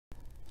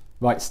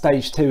Right,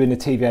 stage 2 in the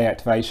TVA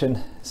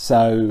activation.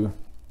 So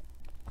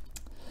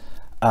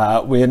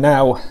we're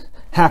now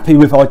happy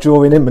with our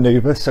drawing in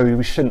manoeuvre, so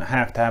we shouldn't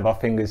have to have our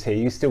fingers here.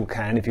 You still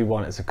can if you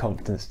want, as a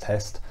confidence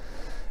test.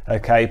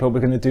 Okay, but we're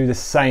going to do the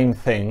same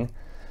thing.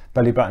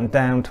 Belly button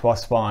down to our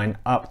spine,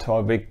 up to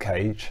our rib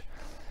cage.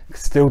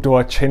 Still do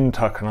our chin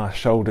tuck and our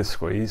shoulder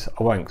squeeze.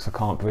 I won't, because I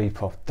can't breathe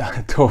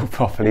talk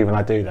properly when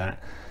I do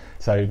that.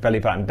 So belly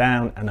button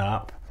down and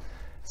up.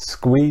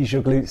 Squeeze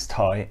your glutes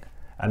tight.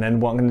 And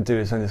then what I'm going to do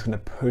is I'm just going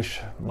to push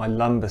my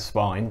lumbar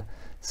spine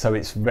so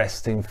it's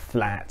resting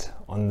flat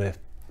on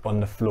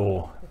the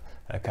floor.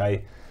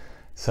 Okay,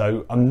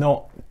 so I'm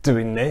not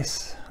doing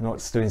this. I'm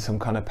not doing some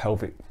kind of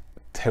pelvic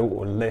tilt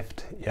or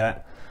lift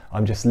yet.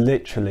 I'm just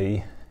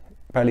literally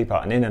belly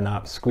button in and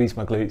up, squeeze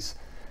my glutes,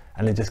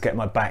 and then just get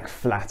my back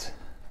flat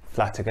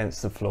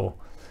against the floor.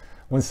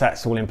 Once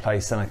that's all in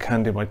place, then I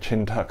can do my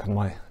chin tuck and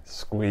my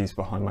squeeze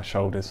behind my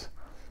shoulders.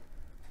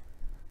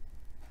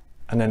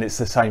 And then it's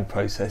the same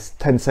process,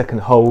 10-second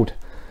hold,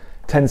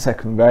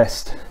 10-second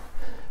rest,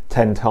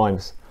 10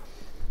 times.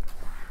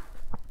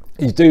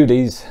 You do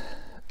these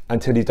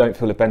until you don't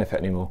feel the benefit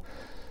anymore.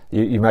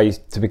 You may,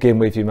 to begin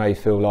with, you may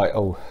feel like,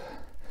 oh,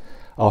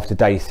 after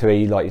day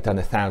 3, like you've done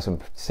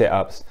 1,000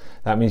 sit-ups.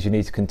 That means you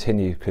need to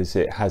continue because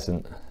it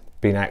hasn't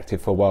been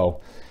active for a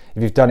while.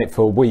 If you've done it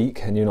for a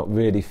week and you're not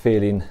really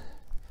feeling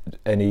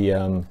any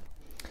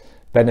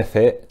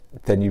benefit,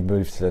 then you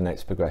move to the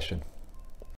next progression.